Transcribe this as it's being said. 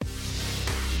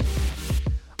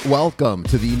Welcome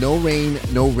to the No Rain,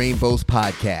 No Rainbows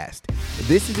podcast.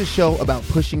 This is a show about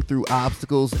pushing through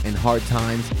obstacles and hard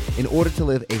times in order to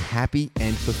live a happy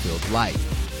and fulfilled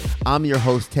life. I'm your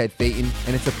host, Ted Phaeton,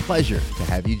 and it's a pleasure to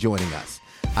have you joining us.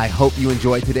 I hope you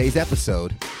enjoyed today's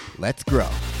episode. Let's grow.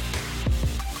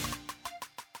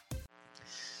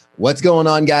 What's going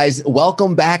on, guys?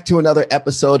 Welcome back to another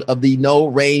episode of the No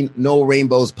Rain, No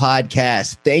Rainbows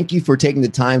podcast. Thank you for taking the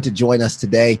time to join us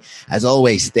today. As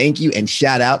always, thank you and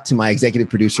shout out to my executive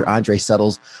producer, Andre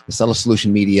Suttles with Subtle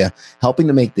Solution Media, helping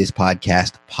to make this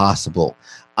podcast possible.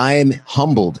 I am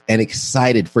humbled and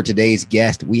excited for today's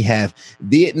guest. We have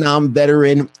Vietnam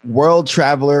veteran, world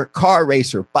traveler, car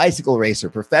racer, bicycle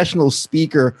racer, professional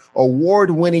speaker,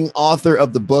 award-winning author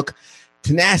of the book,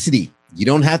 Tenacity. You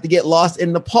don't have to get lost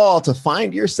in Nepal to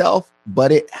find yourself,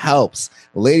 but it helps.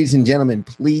 Ladies and gentlemen,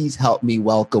 please help me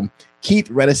welcome Keith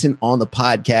Redison on the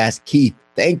podcast. Keith,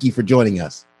 thank you for joining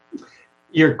us.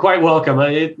 You're quite welcome.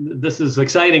 This is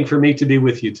exciting for me to be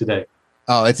with you today.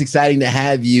 Oh, it's exciting to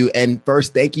have you. And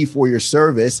first, thank you for your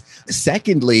service.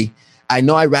 Secondly, I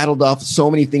know I rattled off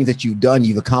so many things that you've done.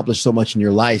 You've accomplished so much in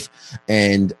your life.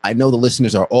 And I know the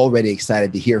listeners are already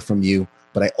excited to hear from you.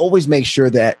 But I always make sure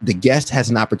that the guest has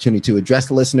an opportunity to address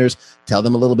the listeners, tell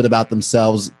them a little bit about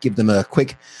themselves, give them a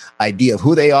quick idea of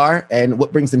who they are and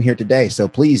what brings them here today. So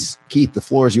please, Keith, the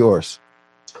floor is yours.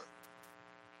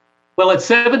 Well, at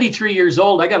 73 years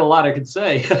old, I got a lot I could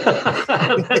say.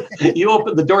 You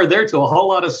opened the door there to a whole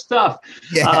lot of stuff.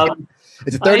 Yeah.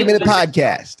 It's a 30-minute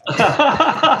podcast.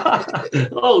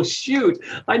 Oh, shoot.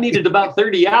 I needed about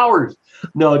 30 hours.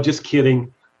 No, just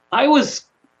kidding. I was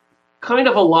kind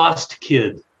of a lost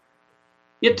kid.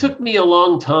 It took me a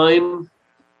long time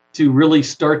to really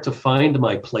start to find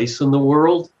my place in the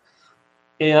world.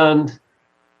 And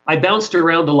I bounced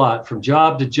around a lot from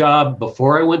job to job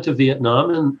before I went to Vietnam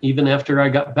and even after I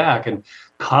got back. And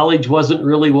college wasn't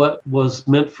really what was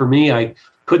meant for me. I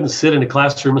couldn't sit in a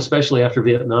classroom, especially after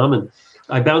Vietnam. And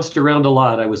I bounced around a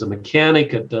lot. I was a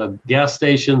mechanic at gas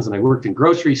stations and I worked in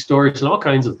grocery stores and all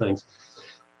kinds of things.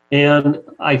 And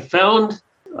I found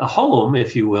a home,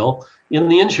 if you will, in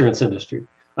the insurance industry.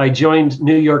 I joined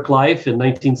New York Life in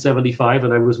 1975,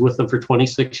 and I was with them for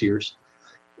 26 years.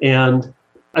 And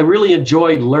I really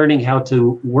enjoyed learning how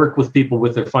to work with people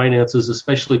with their finances,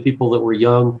 especially people that were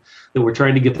young, that were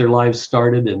trying to get their lives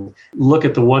started and look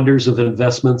at the wonders of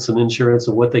investments and insurance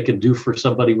and what they can do for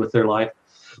somebody with their life.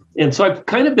 And so I've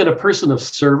kind of been a person of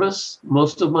service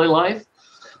most of my life.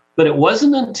 But it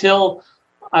wasn't until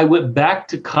I went back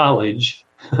to college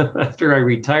after I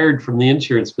retired from the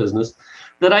insurance business,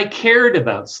 that I cared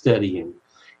about studying.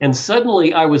 And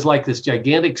suddenly I was like this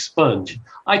gigantic sponge.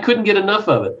 I couldn't get enough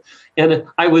of it. And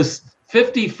I was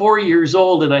 54 years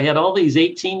old and I had all these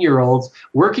 18-year-olds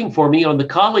working for me on the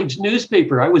college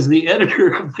newspaper. I was the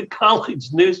editor of the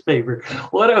college newspaper.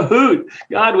 What a hoot.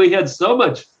 God, we had so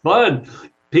much fun.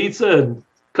 Pizza and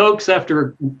Cokes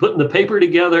after putting the paper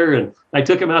together. And I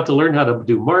took them out to learn how to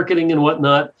do marketing and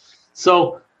whatnot.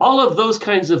 So all of those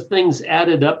kinds of things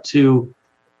added up to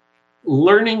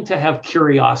learning to have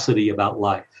curiosity about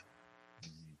life.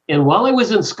 And while I was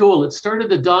in school, it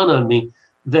started to dawn on me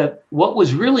that what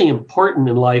was really important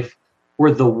in life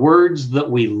were the words that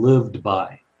we lived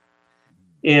by.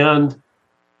 And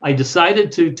I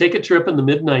decided to take a trip in the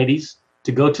mid-90s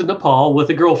to go to Nepal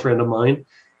with a girlfriend of mine.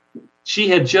 She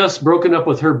had just broken up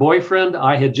with her boyfriend.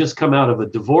 I had just come out of a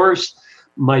divorce.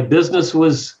 My business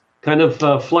was kind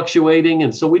of fluctuating.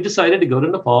 And so we decided to go to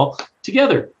Nepal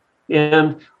together.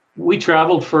 And we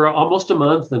traveled for almost a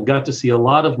month and got to see a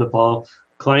lot of Nepal,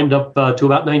 climbed up to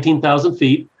about 19,000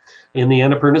 feet in the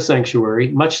Annapurna Sanctuary,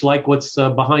 much like what's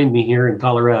behind me here in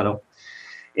Colorado.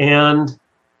 And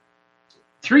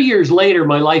 3 years later,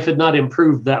 my life had not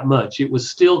improved that much. It was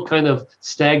still kind of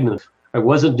stagnant. I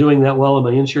wasn't doing that well in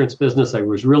my insurance business. I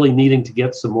was really needing to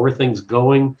get some more things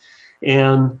going.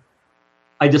 And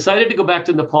I decided to go back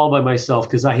to Nepal by myself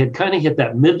because I had kind of hit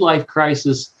that midlife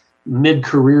crisis,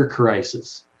 mid-career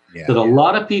crisis that a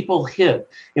lot of people hit.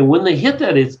 And when they hit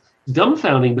that, it's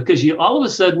dumbfounding because you all of a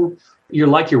sudden, you're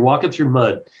like you're walking through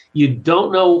mud. You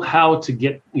don't know how to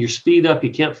get your speed up.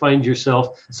 You can't find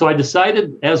yourself. So I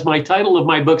decided, as my title of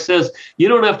my book says, you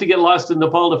don't have to get lost in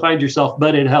Nepal to find yourself,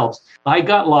 but it helps. I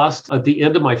got lost at the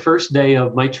end of my first day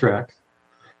of my trek.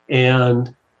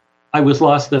 And I was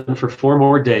lost then for 4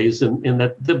 more days, and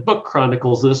that the book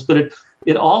chronicles this, but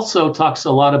it also talks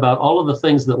a lot about all of the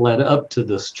things that led up to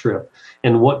this trip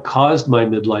and what caused my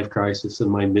midlife crisis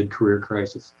and my mid-career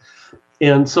crisis.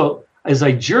 And so as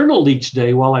I journaled each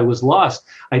day while I was lost,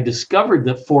 I discovered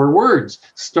that 4 words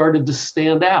started to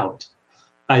stand out.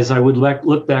 As I would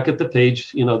look back at the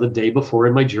page, the day before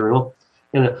in my journal,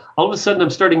 And all of a sudden, I'm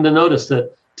starting to notice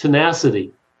that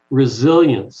tenacity,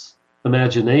 resilience,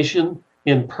 imagination,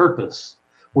 and purpose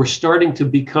were starting to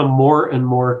become more and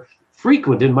more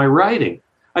frequent in my writing.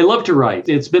 I love to write.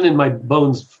 It's been in my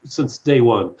bones since day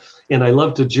one, and I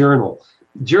love to journal.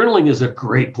 Journaling is a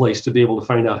great place to be able to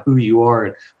find out who you are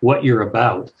and what you're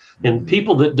about. And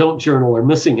people that don't journal are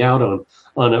missing out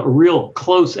on a real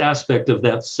close aspect of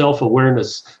that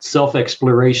self-awareness,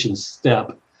 self-exploration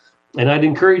step. And I'd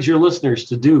encourage your listeners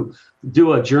to do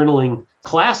a journaling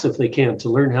class if they can, to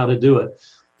learn how to do it.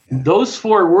 Those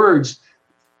 4 words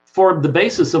formed the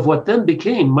basis of what then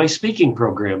became my speaking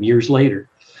program years later.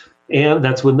 And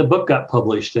that's when the book got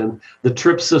published, and the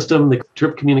TRIP system, the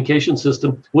TRIP communication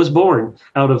system, was born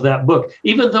out of that book.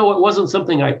 Even though it wasn't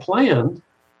something I planned,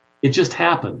 it just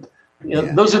happened.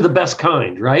 Those are the best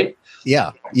kind, right?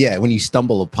 Yeah. When you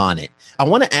stumble upon it. I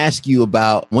want to ask you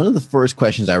about one of the first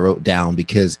questions I wrote down,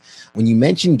 because when you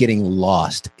mentioned getting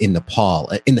lost in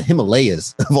Nepal, in the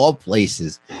Himalayas of all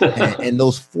places, and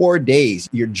those 4 days,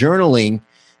 you're journaling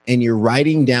and you're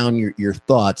writing down your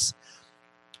thoughts.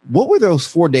 What were those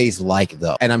 4 days like,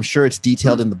 though? And I'm sure it's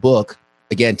detailed in the book.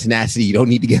 Again, tenacity, you don't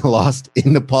need to get lost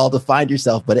in Nepal to find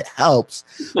yourself, but it helps.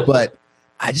 But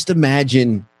I just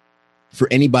imagine for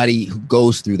anybody who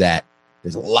goes through that,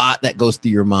 there's a lot that goes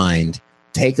through your mind.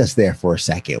 Take us there for a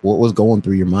second. What was going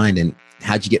through your mind, and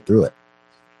how'd you get through it?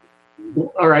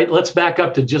 All right, let's back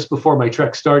up to just before my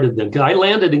trek started then. I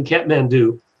landed in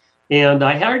Kathmandu, and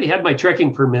I already had my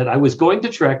trekking permit. I was going to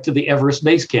trek to the Everest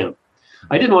Base Camp.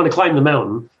 I didn't want to climb the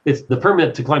mountain. The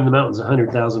permit to climb the mountain is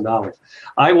 $100,000.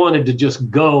 I wanted to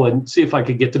just go and see if I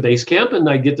could get to base camp, and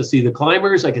I'd get to see the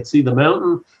climbers. I could see the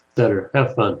mountain, etc.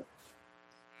 Have fun.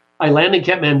 I land in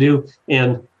Kathmandu,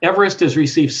 and Everest has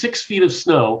received 6 feet of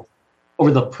snow over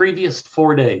the previous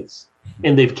 4 days,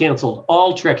 and they've canceled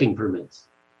all trekking permits.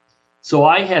 So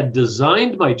I had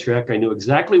designed my trek. I knew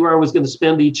exactly where I was going to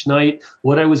spend each night,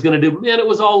 what I was going to do. Man, it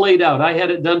was all laid out. I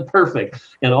had it done perfect.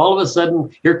 And all of a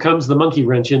sudden, here comes the monkey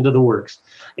wrench into the works.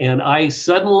 And I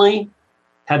suddenly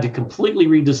had to completely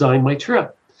redesign my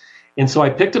trip. And so I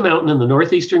picked a mountain in the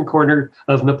northeastern corner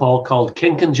of Nepal called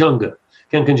Kanchenjunga.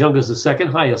 Kanchenjunga is the second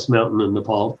highest mountain in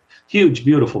Nepal. Huge,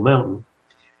 beautiful mountain.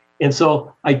 And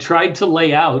so I tried to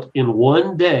lay out in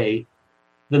one day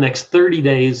the next 30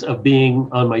 days of being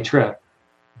on my trek.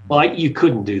 Well, you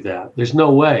couldn't do that. There's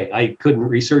no way. I couldn't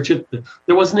research it.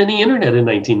 There wasn't any internet in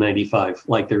 1995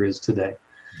 like there is today.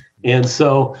 And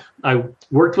so I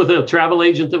worked with a travel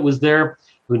agent that was there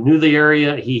who knew the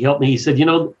area. He helped me. He said,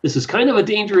 this is kind of a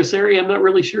dangerous area. I'm not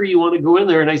really sure you want to go in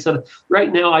there. And I said,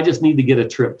 right now, I just need to get a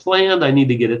trip planned. I need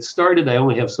to get it started. I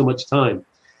only have so much time.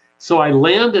 So I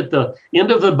land at the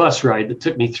end of the bus ride that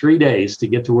took me 3 days to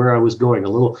get to where I was going, a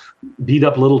little beat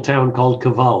up little town called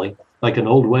Cavalli, like an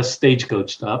old West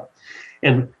stagecoach stop.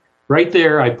 And right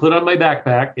there, I put on my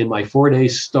backpack and my 4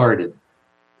 days started.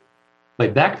 My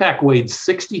backpack weighed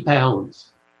 60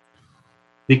 pounds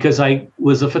because I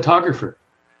was a photographer.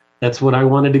 That's what I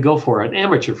wanted to go for, an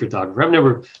amateur photographer. I've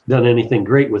never done anything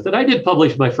great with it. I did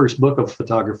publish my first book of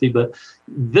photography, but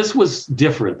this was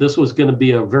different. This was going to be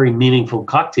a very meaningful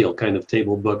cocktail kind of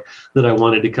table book that I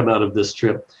wanted to come out of this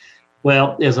trip.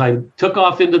 Well, as I took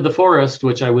off into the forest,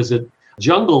 which I was at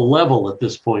jungle level at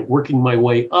this point, working my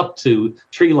way up to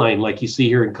tree line, like you see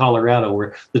here in Colorado,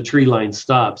 where the tree line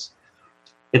stops.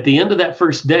 At the end of that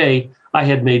first day, I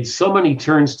had made so many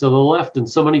turns to the left and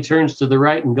so many turns to the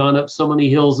right and gone up so many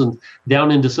hills and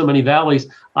down into so many valleys,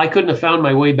 I couldn't have found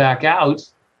my way back out,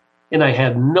 and I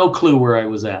had no clue where I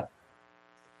was at.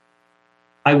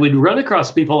 I would run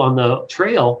across people on the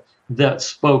trail that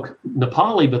spoke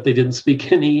Nepali, but they didn't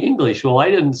speak any English. Well, I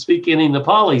didn't speak any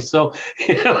Nepali, so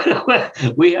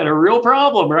we had a real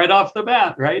problem right off the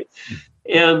bat, right?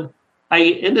 And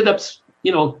I ended up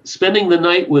spending the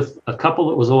night with a couple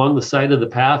that was along the side of the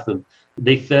path, and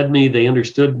they fed me. They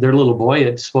understood. Their little boy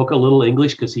had spoke a little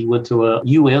English because he went to a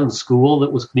UN school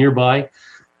that was nearby.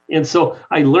 And so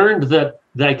I learned that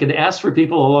I could ask for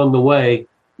people along the way.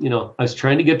 I was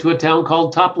trying to get to a town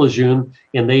called Taplejung,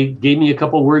 and they gave me a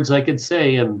couple words I could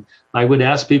say, and I would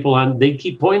ask people, and they'd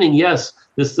keep pointing, yes,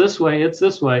 this way, it's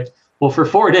this way. Well, for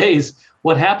 4 days,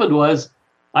 what happened was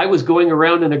I was going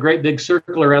around in a great big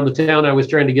circle around the town I was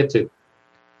trying to get to.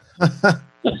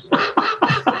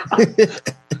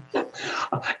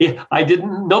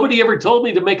 Nobody ever told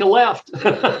me to make a left.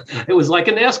 It was like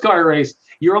a NASCAR race.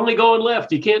 You're only going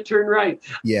left. You can't turn right.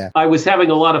 Yeah. I was having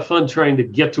a lot of fun trying to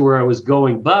get to where I was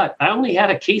going, but I only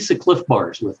had a case of Cliff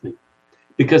Bars with me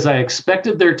because I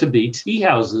expected there to be tea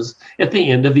houses at the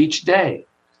end of each day.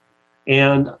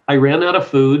 And I ran out of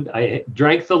food. I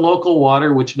drank the local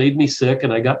water, which made me sick,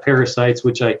 and I got parasites,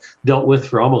 which I dealt with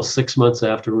for almost 6 months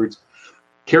afterwards.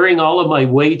 Carrying all of my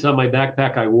weight on my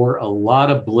backpack, I wore a lot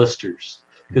of blisters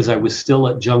because I was still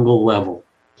at jungle level.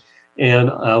 And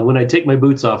when I take my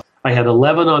boots off, I had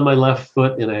 11 on my left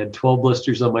foot and I had 12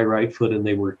 blisters on my right foot, and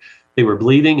they were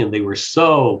bleeding and they were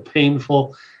so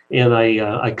painful. And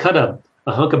I cut a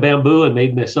hunk of bamboo and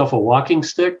made myself a walking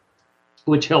stick,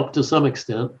 which helped to some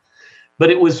extent. But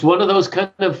it was one of those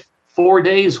kind of 4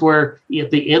 days where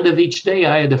at the end of each day,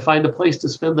 I had to find a place to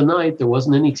spend the night. There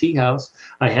wasn't any tea house.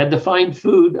 I had to find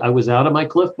food. I was out of my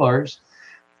Cliff Bars.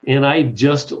 And I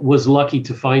just was lucky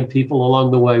to find people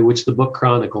along the way, which the book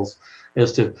chronicles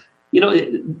as to,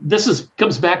 this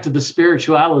comes back to the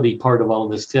spirituality part of all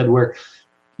of this, Ted, where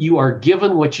you are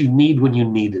given what you need when you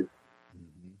need it.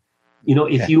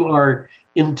 If you are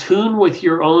in tune with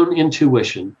your own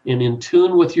intuition and in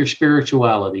tune with your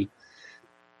spirituality,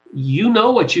 you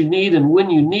know what you need and when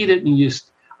you need it. And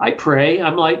I pray.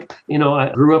 I'm like,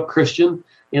 I grew up Christian,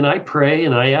 and I pray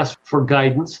and I ask for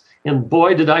guidance. And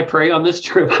boy, did I pray on this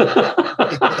trip.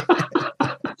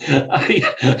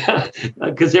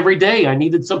 Because every day I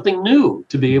needed something new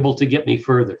to be able to get me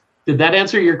further. Did that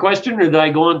answer your question, or did I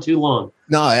go on too long?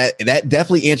 No, that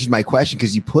definitely answered my question,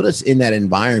 because you put us in that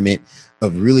environment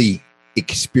of really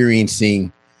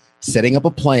experiencing setting up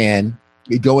a plan,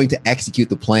 going to execute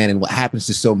the plan. And what happens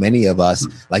to so many of us,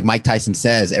 like Mike Tyson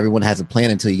says, everyone has a plan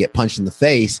until you get punched in the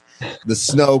face, the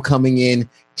snow coming in,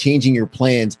 changing your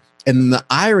plans. And the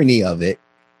irony of it,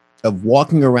 of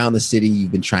walking around the city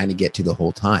you've been trying to get to the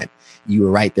whole time. You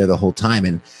were right there the whole time.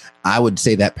 And I would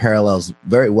say that parallels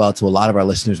very well to a lot of our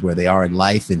listeners where they are in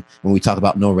life. And when we talk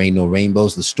about no rain, no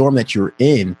rainbows, the storm that you're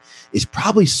in is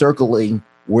probably circling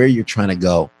where you're trying to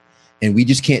go. And we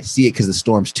just can't see it because the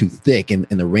storm's too thick and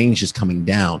the rain's just coming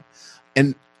down.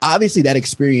 And obviously that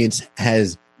experience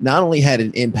has not only had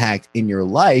an impact in your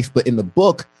life, but in the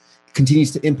book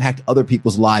continues to impact other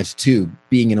people's lives too,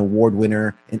 being an award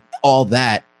winner and all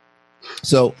that.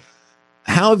 So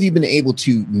how have you been able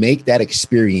to make that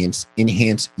experience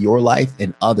enhance your life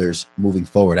and others moving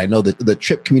forward? I know that the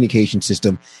Trip communication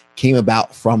system came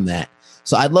about from that.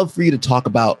 So I'd love for you to talk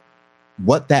about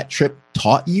what that trip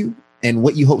taught you and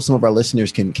what you hope some of our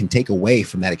listeners can take away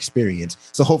from that experience.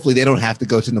 So hopefully they don't have to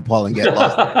go to Nepal and get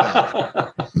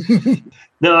lost.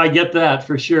 No, I get that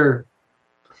for sure.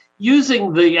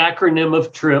 Using the acronym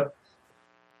of TRIP,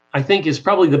 I think, is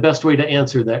probably the best way to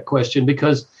answer that question,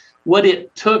 because what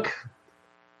it took,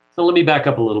 so let me back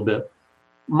up a little bit.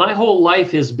 My whole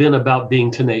life has been about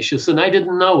being tenacious, and I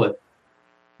didn't know it.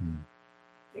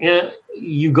 And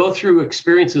you go through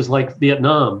experiences like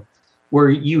Vietnam, where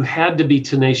you had to be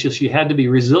tenacious, you had to be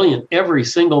resilient every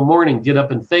single morning, get up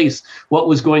and face what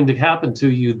was going to happen to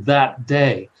you that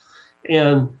day.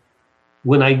 And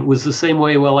when I was the same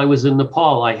way while I was in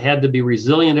Nepal, I had to be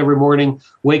resilient every morning,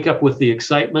 wake up with the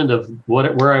excitement of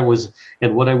where I was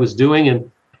and what I was doing.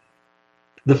 And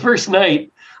the first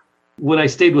night when I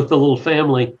stayed with the little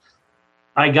family,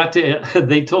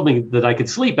 they told me that I could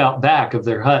sleep out back of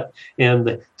their hut, and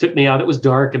they took me out. It was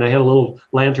dark and I had a little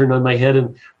lantern on my head,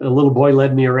 and a little boy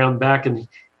led me around back, and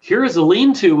here is a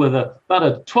lean-to with about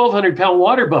a 1,200-pound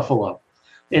water buffalo.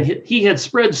 And he had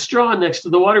spread straw next to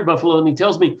the water buffalo, and he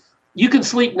tells me, "You can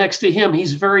sleep next to him.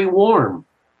 He's very warm."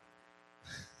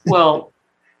 Well,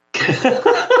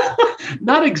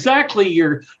 not exactly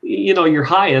your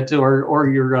Hyatt or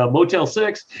your Motel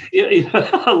 6,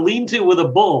 a lean-to with a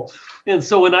bull. And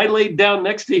so when I laid down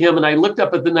next to him and I looked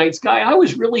up at the night sky, I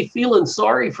was really feeling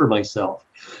sorry for myself.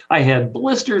 I had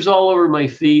blisters all over my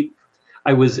feet.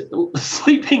 I was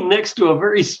sleeping next to a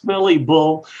very smelly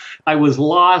bull. I was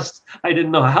lost. I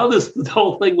didn't know how the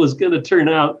whole thing was going to turn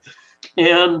out.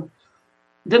 And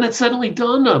then it suddenly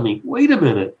dawned on me, wait a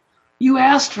minute, you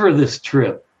asked for this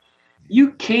trip.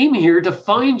 You came here to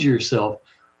find yourself.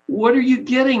 What are you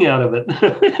getting out of it?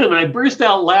 And I burst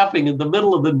out laughing in the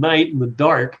middle of the night in the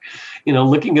dark,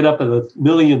 looking it up at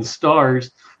 1,000,000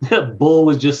 stars. That bull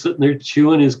was just sitting there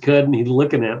chewing his cud and he's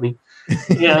looking at me.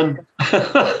 And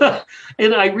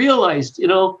and I realized,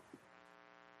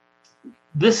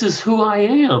 this is who I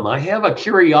am. I have a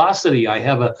curiosity. I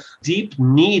have a deep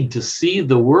need to see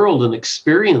the world and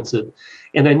experience it.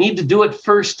 And I need to do it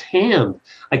firsthand.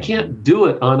 I can't do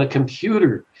it on a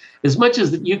computer. As much as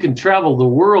that you can travel the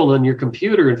world on your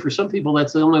computer, and for some people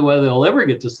that's the only way they'll ever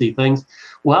get to see things,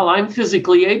 while I'm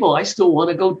physically able, I still want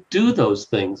to go do those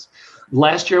things.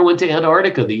 last year I went to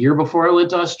Antarctica. The year before I went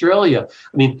to Australia.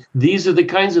 I mean, these are the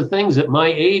kinds of things at my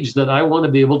age that I want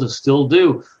to be able to still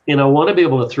do. And I want to be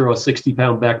able to throw a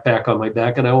 60-pound backpack on my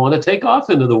back, and I want to take off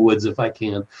into the woods if I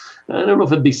can. I don't know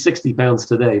if it'd be 60 pounds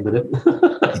today, but it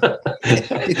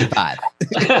 55.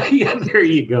 Yeah, there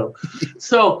you go.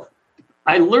 So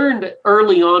I learned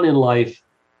early on in life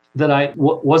that I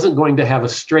wasn't going to have a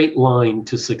straight line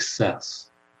to success,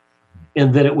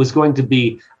 and that it was going to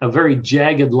be a very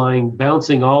jagged line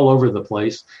bouncing all over the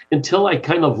place until I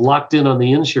kind of locked in on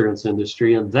the insurance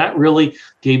industry. And that really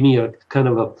gave me a kind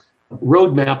of a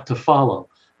roadmap to follow.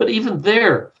 But even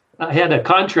there, I had a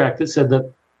contract that said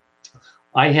that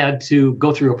I had to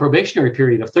go through a probationary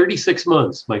period of 36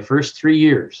 months, my first 3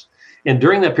 years. And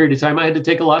during that period of time, I had to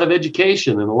take a lot of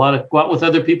education and go out with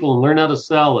other people and learn how to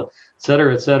sell, et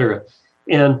cetera, et cetera.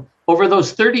 And over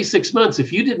those 36 months,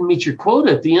 if you didn't meet your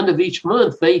quota at the end of each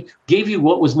month, they gave you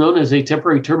what was known as a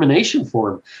temporary termination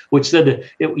form, which said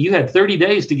that you had 30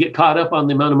 days to get caught up on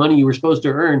the amount of money you were supposed to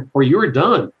earn, or you were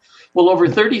done. Well, over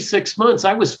 36 months,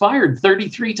 I was fired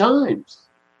 33 times.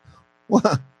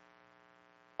 What?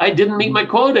 I didn't meet my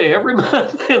quota every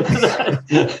month.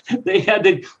 I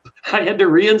had to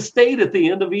reinstate at the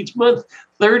end of each month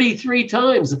 33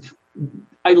 times.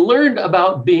 I learned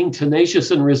about being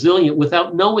tenacious and resilient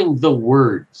without knowing the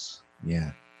words.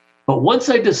 Yeah. But once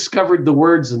I discovered the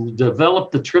words and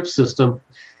developed the TRIP system,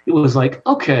 it was like,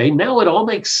 okay, now it all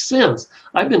makes sense.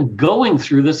 I've been going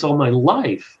through this all my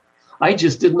life. I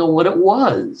just didn't know what it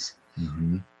was.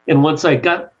 Mm-hmm. And once I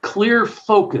got clear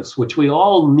focus, which we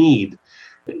all need,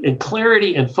 and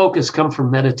clarity and focus come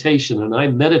from meditation. And I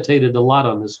meditated a lot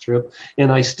on this trip,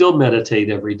 and I still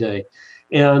meditate every day.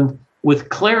 And with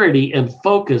clarity and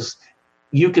focus,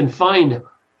 you can find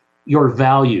your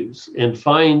values and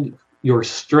find your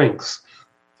strengths.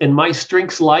 And my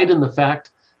strengths lied in the fact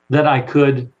that I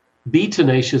could be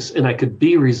tenacious and I could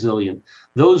be resilient.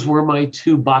 Those were my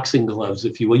two boxing gloves,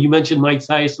 if you will. You mentioned Mike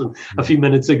Tyson a few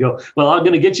minutes ago. Well, I'm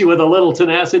going to get you with a little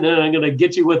tenacity and I'm going to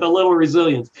get you with a little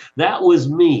resilience. That was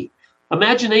me.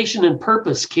 Imagination and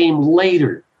purpose came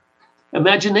later.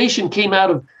 Imagination came out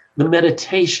of the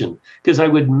meditation, because I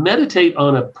would meditate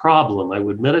on a problem. I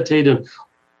would meditate and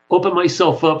open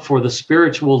myself up for the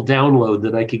spiritual download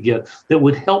that I could get that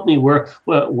would help me where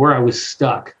I was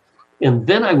stuck. And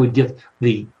then I would get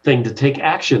the thing to take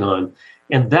action on.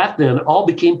 And that then all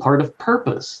became part of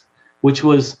purpose, which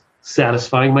was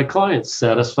satisfying my clients,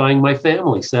 satisfying my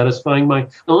family, satisfying my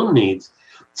own needs.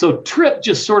 So TRIP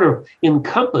just sort of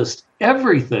encompassed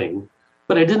everything,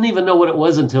 but I didn't even know what it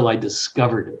was until I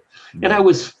discovered it. And I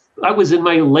was in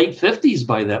my late 50s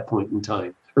by that point in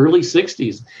time, early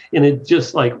 60s. And it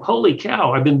just like, holy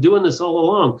cow, I've been doing this all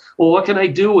along. Well, what can I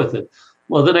do with it?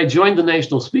 Well, then I joined the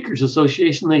National Speakers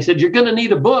Association. They said, you're going to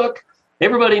need a book.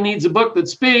 Everybody needs a book that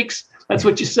speaks. That's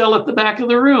what you sell at the back of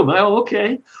the room. Oh,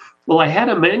 okay. Well, I had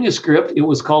a manuscript. It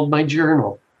was called my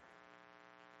journal.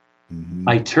 Mm-hmm.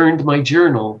 I turned my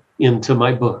journal into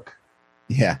my book.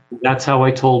 Yeah. That's how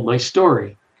I told my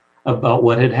story about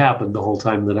what had happened the whole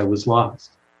time that I was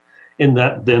lost. And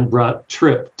that then brought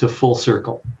TRIP to full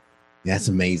circle. That's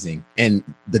amazing. And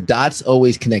the dots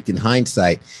always connect in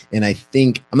hindsight. And I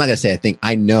think, I'm not going to say I think,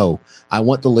 I know, I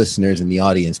want the listeners and the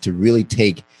audience to really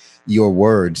take your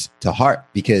words to heart,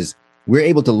 because we're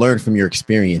able to learn from your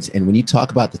experience. And when you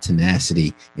talk about the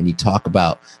tenacity and you talk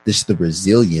about the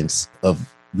resilience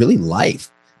of really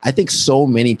life, I think so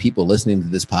many people listening to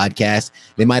this podcast,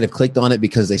 they might have clicked on it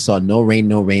because they saw No Rain,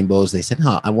 No Rainbows. They said,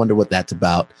 I wonder what that's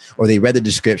about. Or they read the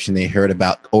description. They heard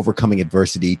about overcoming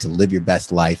adversity to live your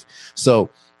best life. So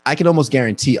I can almost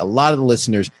guarantee a lot of the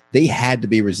listeners, they had to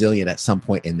be resilient at some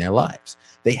point in their lives.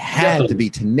 They had to be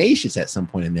tenacious at some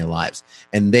point in their lives.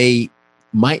 And they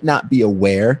might not be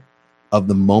aware of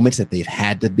the moments that they've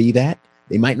had to be that.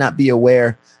 They might not be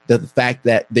aware of the fact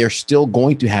that they're still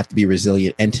going to have to be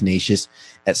resilient and tenacious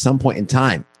at some point in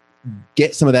time.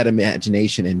 Get some of that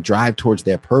imagination and drive towards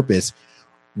their purpose.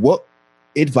 What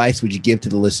advice would you give to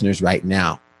the listeners right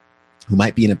now who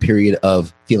might be in a period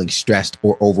of feeling stressed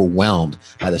or overwhelmed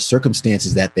by the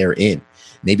circumstances that they're in?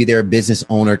 Maybe they're a business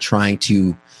owner trying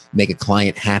to make a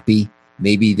client happy.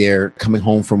 Maybe they're coming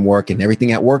home from work and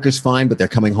everything at work is fine, but they're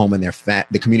coming home and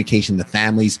the communication, the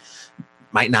families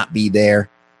might not be there.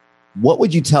 What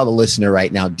would you tell the listener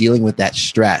right now dealing with that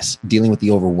stress, dealing with the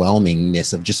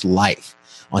overwhelmingness of just life,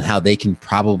 on how they can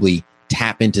probably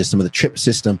tap into some of the TRIP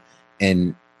system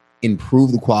and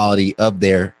improve the quality of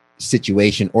their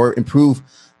situation, or improve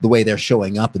the way they're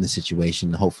showing up in the situation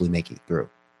and hopefully make it through?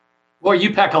 Boy,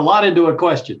 you pack a lot into a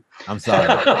question. I'm sorry.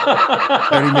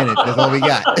 30 minutes. That's all we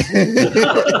got.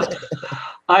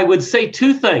 I would say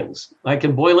two things. I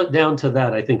can boil it down to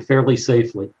that, I think, fairly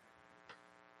safely.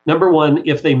 Number one,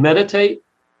 if they meditate,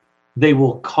 they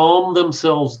will calm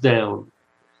themselves down.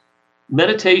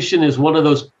 Meditation is one of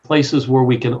those places where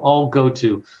we can all go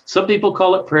to. Some people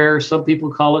call it prayer. Some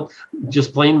people call it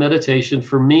just plain meditation.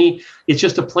 For me, it's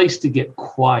just a place to get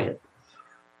quiet.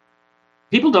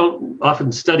 People don't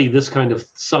often study this kind of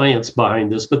science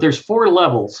behind this, but there's 4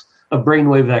 levels of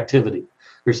brainwave activity.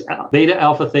 There's beta,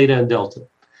 alpha, theta, and delta.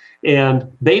 And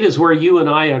beta is where you and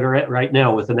I are at right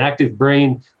now with an active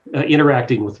brain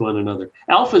interacting with one another.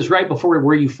 Alpha is right before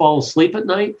where you fall asleep at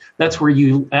night. That's where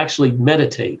you actually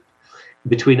meditate,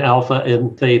 between alpha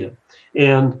and theta.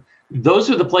 And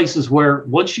those are the places where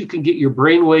once you can get your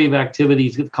brainwave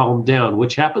activities calmed down,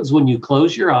 which happens when you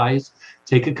close your eyes,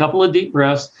 take a couple of deep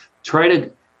breaths, try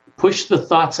to push the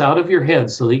thoughts out of your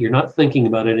head so that you're not thinking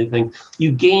about anything,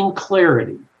 you gain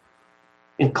clarity.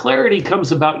 And clarity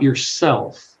comes about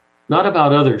yourself, not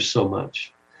about others so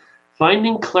much.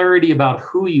 Finding clarity about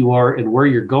who you are and where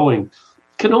you're going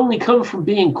can only come from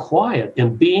being quiet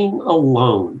and being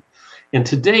alone. And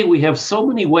today we have so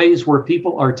many ways where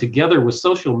people are together with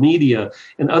social media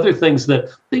and other things that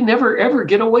they never, ever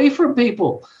get away from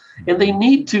people. And they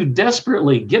need to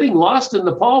desperately. Getting lost in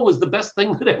Nepal was the best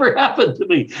thing that ever happened to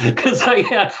me because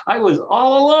I was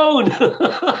all alone.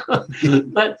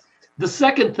 But the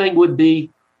second thing would be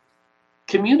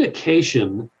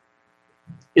communication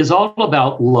is all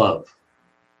about love.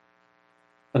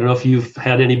 I don't know if you've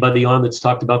had anybody on that's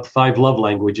talked about the 5 love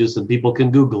languages, and people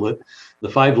can Google it. The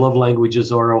 5 love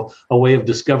languages are a way of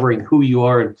discovering who you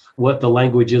are and what the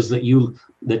language is that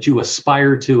you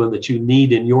aspire to and that you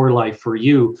need in your life for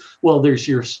you. Well, there's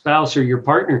your spouse or your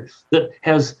partner that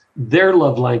has their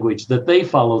love language that they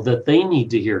follow, that they need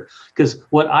to hear. Because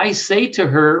what I say to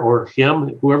her or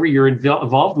him, whoever you're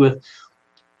involved with,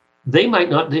 they might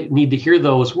not need to hear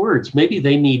those words. Maybe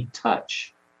they need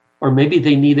touch, or maybe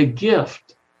they need a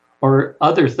gift, or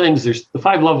other things. There's the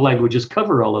 5 love languages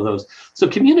cover all of those. So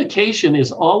communication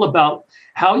is all about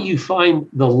how you find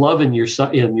the love in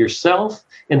yourself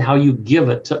and how you give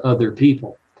it to other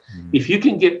people. Mm-hmm. If you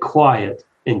can get quiet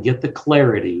and get the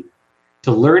clarity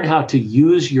to learn how to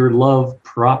use your love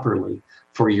properly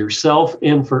for yourself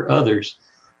and for others,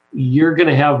 you're going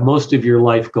to have most of your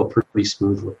life go pretty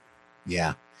smoothly.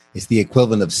 Yeah. It's the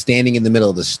equivalent of standing in the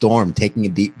middle of the storm, taking a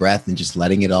deep breath and just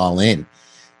letting it all in.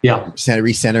 Yeah.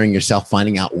 Recentering yourself,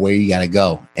 finding out where you got to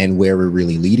go and where we're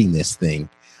really leading this thing.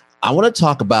 I want to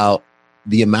talk about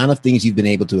the amount of things you've been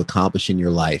able to accomplish in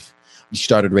your life. You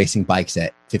started racing bikes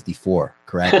at 54,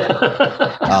 correct?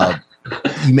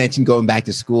 You mentioned going back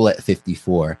to school at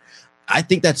 54. I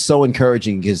think that's so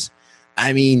encouraging because,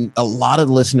 I mean, a lot of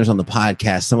the listeners on the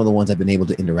podcast, some of the ones I've been able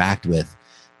to interact with,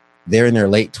 they're in their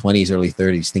late 20s, early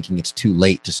 30s, thinking it's too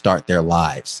late to start their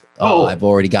lives. Oh, I've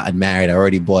already gotten married. I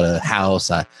already bought a house.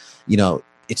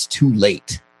 It's too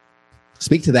late.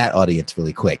 Speak to that audience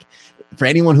really quick. For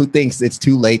anyone who thinks it's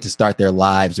too late to start their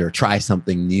lives or try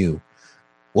something new,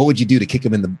 what would you do to kick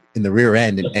them in the rear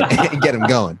end and get them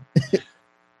going?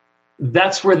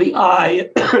 That's where the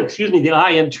I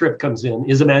in trip comes in,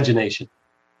 is imagination.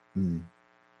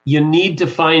 You need to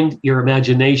find your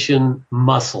imagination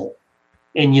muscle,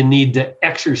 and you need to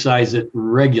exercise it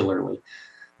regularly.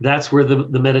 That's where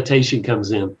the meditation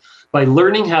comes in. By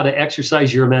learning how to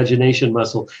exercise your imagination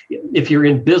muscle, if you're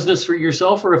in business for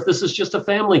yourself or if this is just a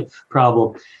family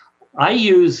problem,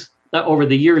 over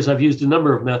the years, I've used a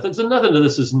number of methods, and nothing of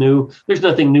this is new. There's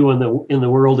nothing new in the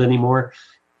world anymore.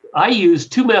 I use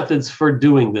 2 methods for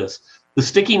doing this: the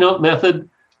sticky note method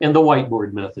and the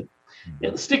whiteboard method.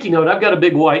 And the sticky note, I've got a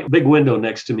big window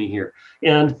next to me here,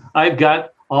 and I've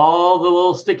got all the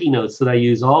little sticky notes that I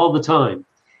use all the time.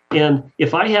 And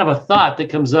if I have a thought that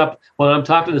comes up when I'm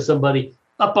talking to somebody,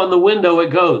 up on the window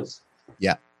it goes.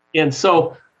 Yeah. And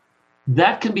so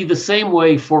that can be the same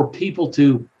way for people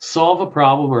to solve a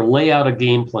problem or lay out a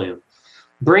game plan.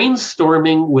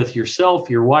 Brainstorming with yourself,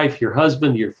 your wife, your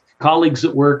husband, your colleagues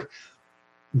at work,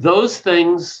 those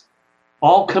things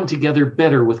all come together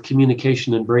better with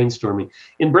communication and brainstorming.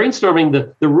 In brainstorming,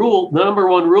 the number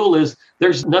one rule is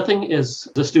there's nothing as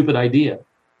a stupid idea.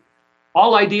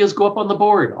 All ideas go up on the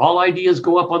board. All ideas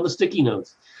go up on the sticky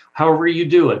notes, however you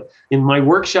do it. In my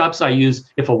workshops, I use,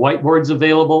 if a whiteboard's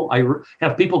available, I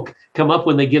have people come up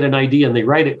when they get an idea and they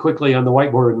write it quickly on the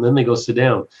whiteboard and then they go sit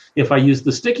down. If I use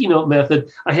the sticky note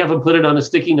method, I have them put it on a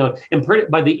sticky note. And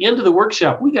by the end of the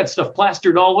workshop, we got stuff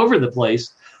plastered all over the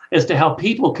place as to how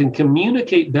people can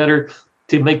communicate better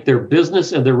to make their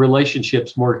business and their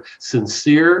relationships more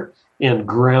sincere and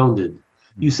grounded.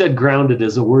 You said grounded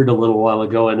as a word a little while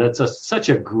ago, and that's such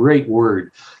a great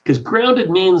word, because grounded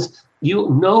means you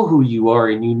know who you are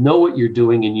and you know what you're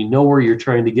doing and you know where you're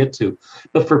trying to get to.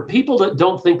 But for people that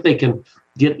don't think they can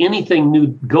get anything new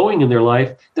going in their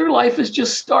life has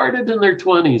just started in their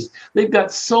 20s. They've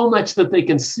got so much that they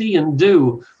can see and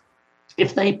do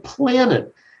if they plan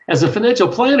it. As a financial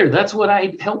planner, that's what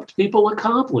I helped people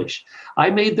accomplish. I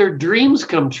made their dreams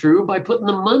come true by putting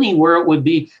the money where it would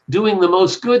be doing the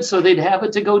most good so they'd have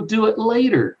it to go do it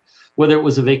later, whether it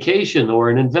was a vacation or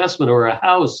an investment or a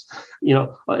house,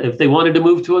 if they wanted to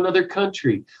move to another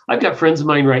country. I've got friends of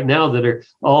mine right now that are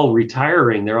all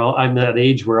retiring. I'm that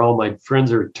age where all my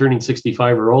friends are turning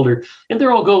 65 or older, and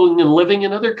they're all going and living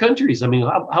in other countries. I mean,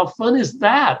 how fun is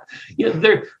that?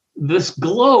 This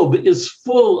globe is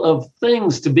full of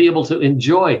things to be able to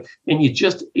enjoy. And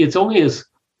it's only as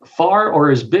far or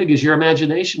as big as your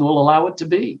imagination will allow it to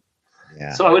be.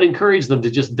 Yeah. So I would encourage them to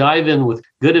just dive in with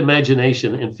good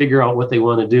imagination and figure out what they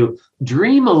want to do.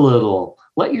 Dream a little,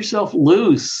 let yourself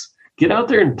loose, get out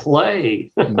there and play.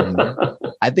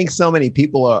 I think so many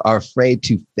people are afraid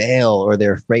to fail, or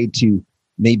they're afraid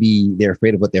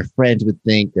of what their friends would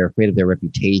think. They're afraid of their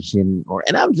reputation,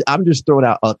 and I'm just throwing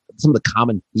out some of the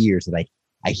common fears that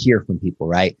I hear from people,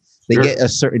 right? They get a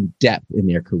certain depth in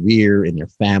their career, in their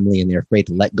family, and they're afraid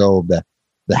to let go of the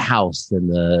house and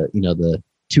the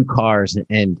 2 cars,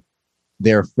 and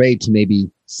they're afraid to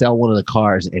maybe sell one of the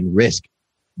cars and risk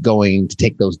going to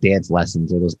take those dance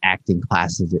lessons or those acting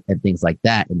classes and things like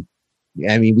that. And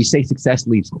I mean, we say success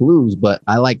leaves clues, but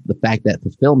I like the fact that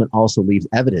fulfillment also leaves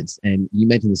evidence. And you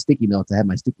mentioned the sticky notes. I have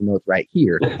my sticky notes right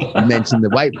here. You mentioned the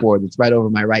whiteboard that's right over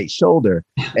my right shoulder.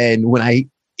 And when I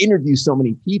interview so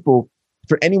many people,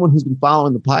 for anyone who's been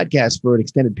following the podcast for an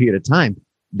extended period of time,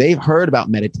 they've heard about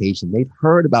meditation. They've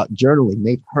heard about journaling.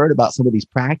 They've heard about some of these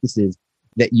practices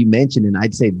that you mentioned. And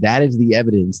I'd say that is the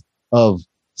evidence of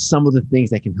some of the things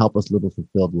that can help us live a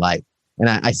fulfilled life. And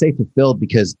I say fulfilled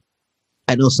because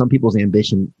I know some people's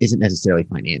ambition isn't necessarily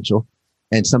financial,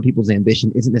 and some people's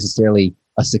ambition isn't necessarily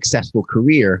a successful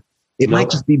career. It might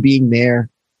just be being there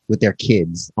with their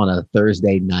kids on a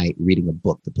Thursday night, reading a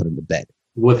book to put them to bed.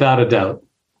 Without a doubt.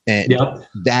 And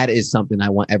that is something I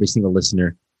want every single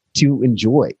listener to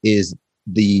enjoy, is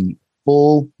the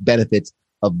full benefits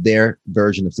of their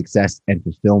version of success and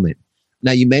fulfillment.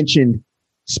 Now, you mentioned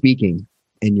speaking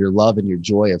and your love and your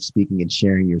joy of speaking and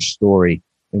sharing your story.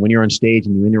 And when you're on stage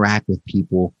and you interact with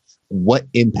people, what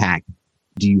impact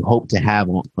do you hope to have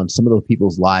on some of those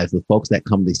people's lives, the folks that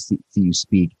come to see you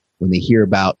speak, when they hear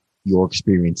about your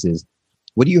experiences?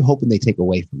 What are you hoping they take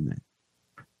away from that?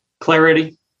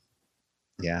 Clarity.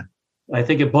 Yeah. I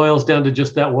think it boils down to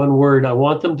just that one word. I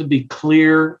want them to be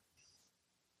clear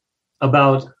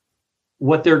about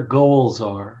what their goals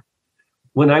are.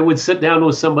 When I would sit down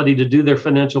with somebody to do their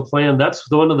financial plan,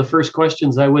 that's one of the first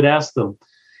questions I would ask them.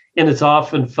 And it's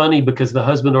often funny because the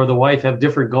husband or the wife have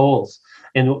different goals.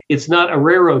 And it's not a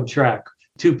railroad track,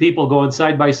 2 people going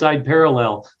side by side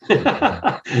parallel.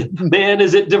 Man,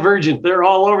 is it divergent. They're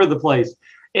all over the place.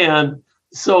 And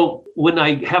so when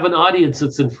I have an audience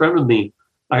that's in front of me,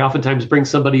 I oftentimes bring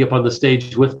somebody up on the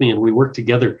stage with me, and we work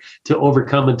together to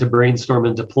overcome and to brainstorm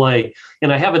and to play.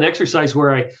 And I have an exercise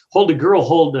where I hold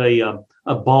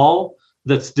a ball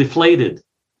that's deflated.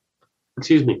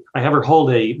 I have her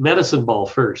hold a medicine ball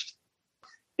first.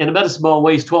 And a medicine ball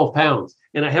weighs 12 pounds.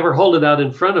 And I have her hold it out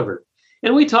in front of her.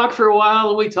 And we talk for a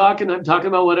while, and I'm talking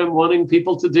about what I'm wanting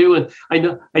people to do.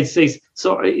 And I'd say,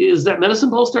 so is that medicine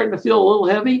ball starting to feel a little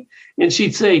heavy? And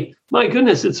she'd say, my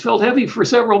goodness, it's felt heavy for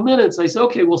several minutes. I said,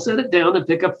 okay, we'll set it down and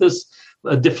pick up this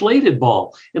deflated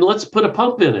ball and let's put a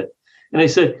pump in it. And I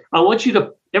said, I want you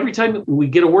to, every time we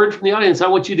get a word from the audience, I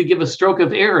want you to give a stroke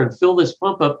of air and fill this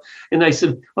pump up. And I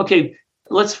said, okay,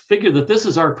 let's figure that this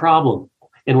is our problem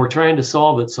and we're trying to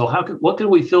solve it. So what can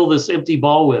we fill this empty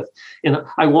ball with? And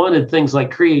I wanted things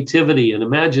like creativity and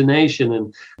imagination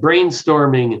and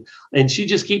brainstorming. And she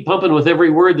just keep pumping with every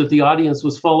word that the audience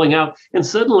was falling out. And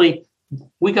suddenly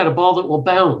we got a ball that will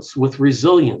bounce with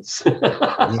resilience.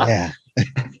 Yeah.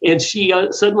 And she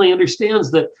suddenly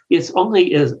understands that it's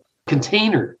only a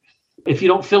container. If you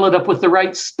don't fill it up with the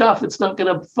right stuff, it's not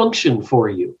going to function for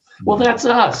you. Well, that's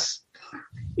us.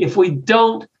 If we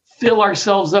don't fill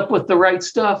ourselves up with the right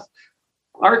stuff,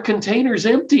 our container's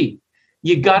empty.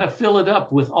 You got to fill it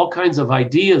up with all kinds of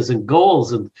ideas and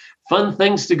goals and fun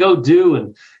things to go do.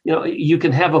 And, you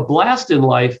can have a blast in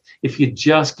life if you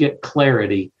just get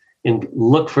clarity and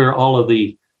look for all of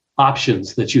the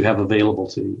options that you have available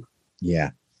to you. Yeah.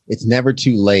 It's never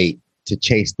too late to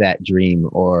chase that dream.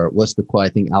 Or what's the quote? I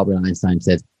think Albert Einstein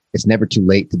says, it's never too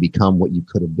late to become what you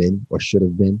could have been or should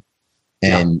have been.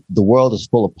 And the world is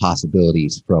full of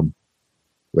possibilities, from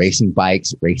racing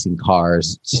bikes, racing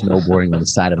cars, snowboarding on the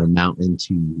side of a mountain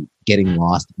to getting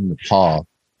lost in Nepal.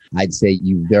 I'd say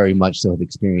you very much so have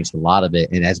experienced a lot of it.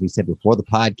 And as we said before the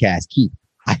podcast, Keith,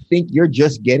 I think you're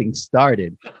just getting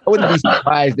started. I wouldn't be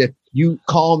surprised if you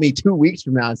call me 2 weeks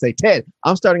from now and say, Ted,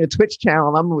 I'm starting a Twitch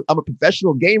channel. I'm a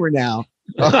professional gamer now.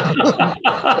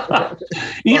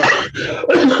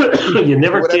 You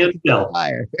never can tell.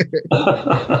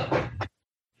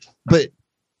 But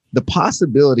the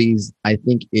possibilities, I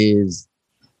think, is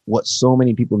what so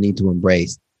many people need to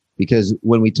embrace. Because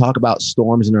when we talk about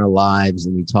storms in our lives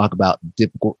and we talk about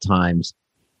difficult times,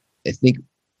 I think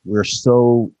we're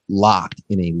so locked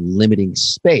in a limiting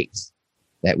space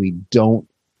that we don't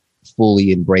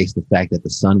fully embrace the fact that the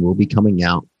sun will be coming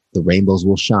out, the rainbows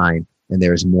will shine, and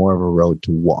there is more of a road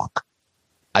to walk.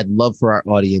 I'd love for our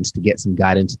audience to get some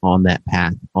guidance on that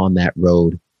path, on that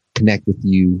road, connect with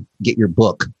you, get your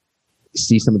book,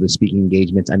 see some of the speaking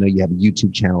engagements. I know you have a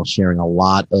YouTube channel sharing a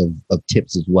lot of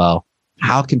tips as well.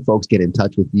 How can folks get in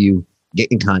touch with you,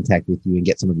 get in contact with you, and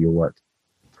get some of your work?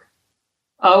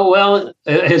 Oh, well,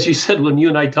 as you said, when you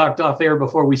and I talked off air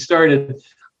before we started,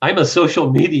 I'm a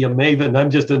social media maven.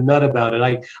 I'm just a nut about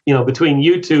it. Between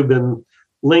YouTube and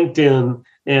LinkedIn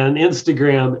and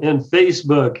Instagram and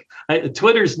Facebook,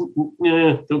 Twitter's,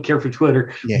 don't care for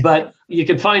Twitter, but you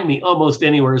can find me almost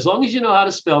anywhere as long as you know how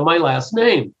to spell my last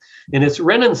name. And it's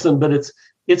Rennenson, but it's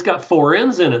got 4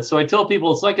 N's in it. So I tell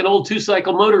people it's like an old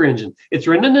 2-cycle motor engine. It's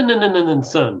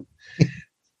Rennenson.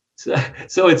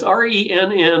 So it's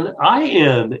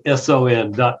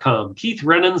RENNINSON.com,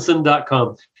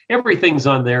 KeithRennenson.com. Everything's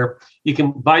on there. You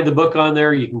can buy the book on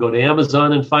there. You can go to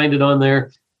Amazon and find it on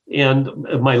there. And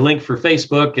my link for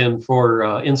Facebook and for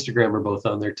Instagram are both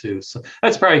on there too. So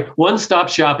that's probably one-stop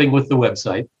shopping with the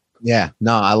website. Yeah,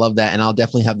 no, I love that. And I'll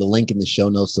definitely have the link in the show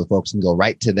notes so folks can go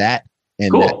right to that.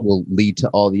 And cool. That will lead to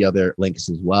all the other links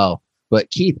as well.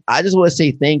 But Keith, I just want to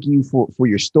say thank you for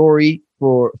your story,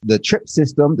 for the trip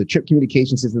system, the trip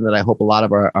communication system that I hope a lot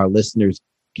of our listeners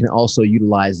can also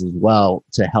utilize as well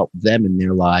to help them in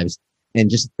their lives. And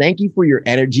just thank you for your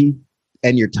energy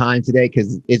and your time today,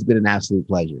 because it's been an absolute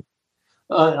pleasure.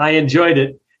 I enjoyed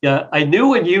it. Yeah, I knew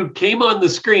when you came on the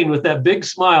screen with that big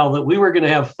smile that we were going to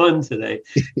have fun today.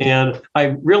 And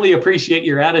I really appreciate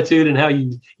your attitude and how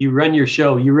you run your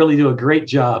show. You really do a great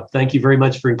job. Thank you very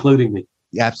much for including me.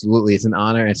 Absolutely. It's an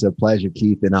honor. It's a pleasure,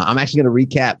 Keith. And I'm actually going to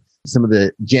recap some of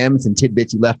the gems and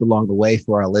tidbits you left along the way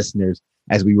for our listeners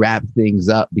as we wrap things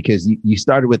up, because you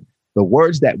started with the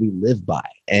words that we live by.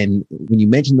 And when you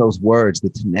mention those words, the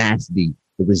tenacity,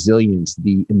 the resilience,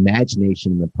 the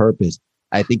imagination, and the purpose,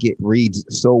 I think it reads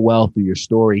so well through your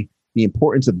story. The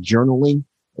importance of journaling,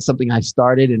 something I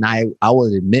started, and I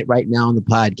will admit right now on the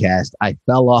podcast, I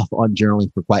fell off on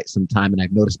journaling for quite some time, and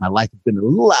I've noticed my life has been a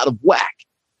little out of whack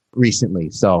recently.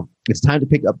 So it's time to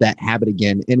pick up that habit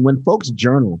again. And when folks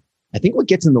journal, I think what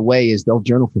gets in the way is they'll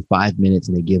journal for 5 minutes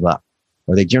and they give up,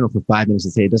 or they journal for 5 minutes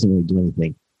and say it doesn't really do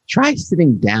anything. Try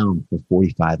sitting down for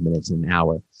 45 minutes, an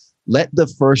hour. Let the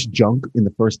first junk in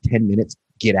the first 10 minutes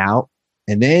get out.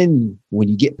 And then when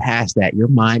you get past that, your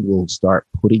mind will start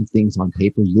putting things on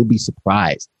paper. You'll be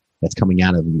surprised that's coming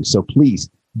out of you. So please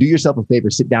do yourself a favor,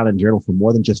 sit down and journal for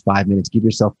more than just 5 minutes. Give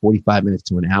yourself 45 minutes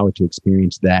to an hour to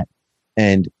experience that.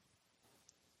 And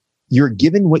you're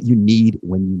given what you need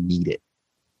when you need it.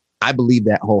 I believe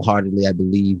that wholeheartedly. I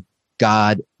believe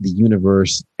God, the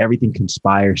universe, everything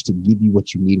conspires to give you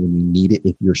what you need when you need it.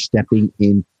 If you're stepping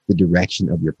in the direction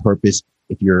of your purpose,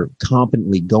 if you're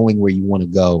confidently going where you want to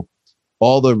go,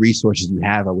 all the resources you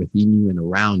have are within you and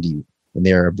around you, and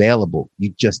they're available. You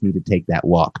just need to take that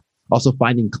walk. Also,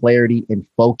 finding clarity and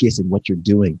focus in what you're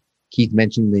doing. Keith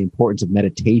mentioned the importance of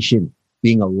meditation,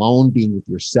 being alone, being with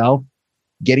yourself,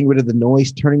 getting rid of the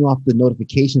noise, turning off the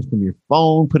notifications from your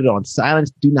phone, put it on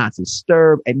silence, do not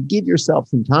disturb, and give yourself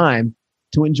some time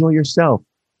to enjoy yourself.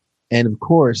 And of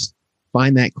course,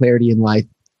 find that clarity in life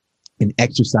and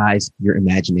exercise your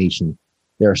imagination.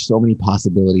 There are so many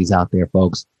possibilities out there,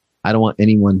 folks. I don't want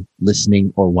anyone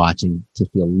listening or watching to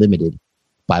feel limited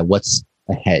by what's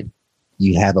ahead.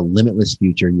 You have a limitless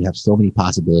future. You have so many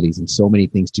possibilities and so many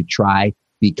things to try,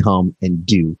 become, and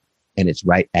do. And it's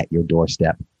right at your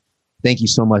doorstep. Thank you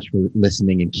so much for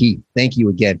listening. And Keith, thank you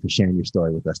again for sharing your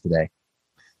story with us today.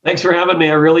 Thanks for having me.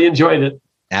 I really enjoyed it.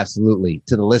 Absolutely.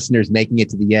 To the listeners making it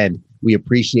to the end, we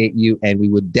appreciate you. And we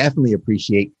would definitely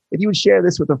appreciate if you would share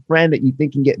this with a friend that you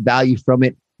think can get value from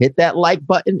it. Hit that like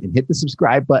button and hit the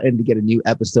subscribe button to get a new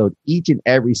episode each and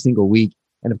every single week.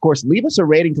 And of course, leave us a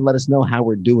rating to let us know how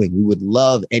we're doing. We would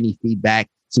love any feedback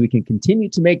so we can continue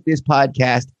to make this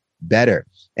podcast better.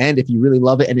 And if you really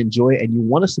love it and enjoy it and you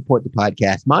want to support the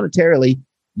podcast monetarily,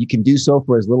 You can do so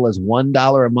for as little as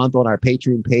 $1 a month on our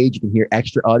Patreon page. You can hear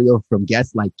extra audio from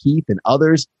guests like Keith and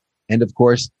others. And of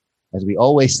course, as we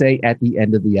always say at the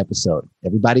end of the episode,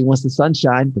 everybody wants the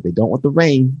sunshine, but they don't want the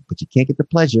rain, but you can't get the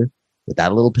pleasure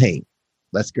without a little pain.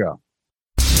 Let's go.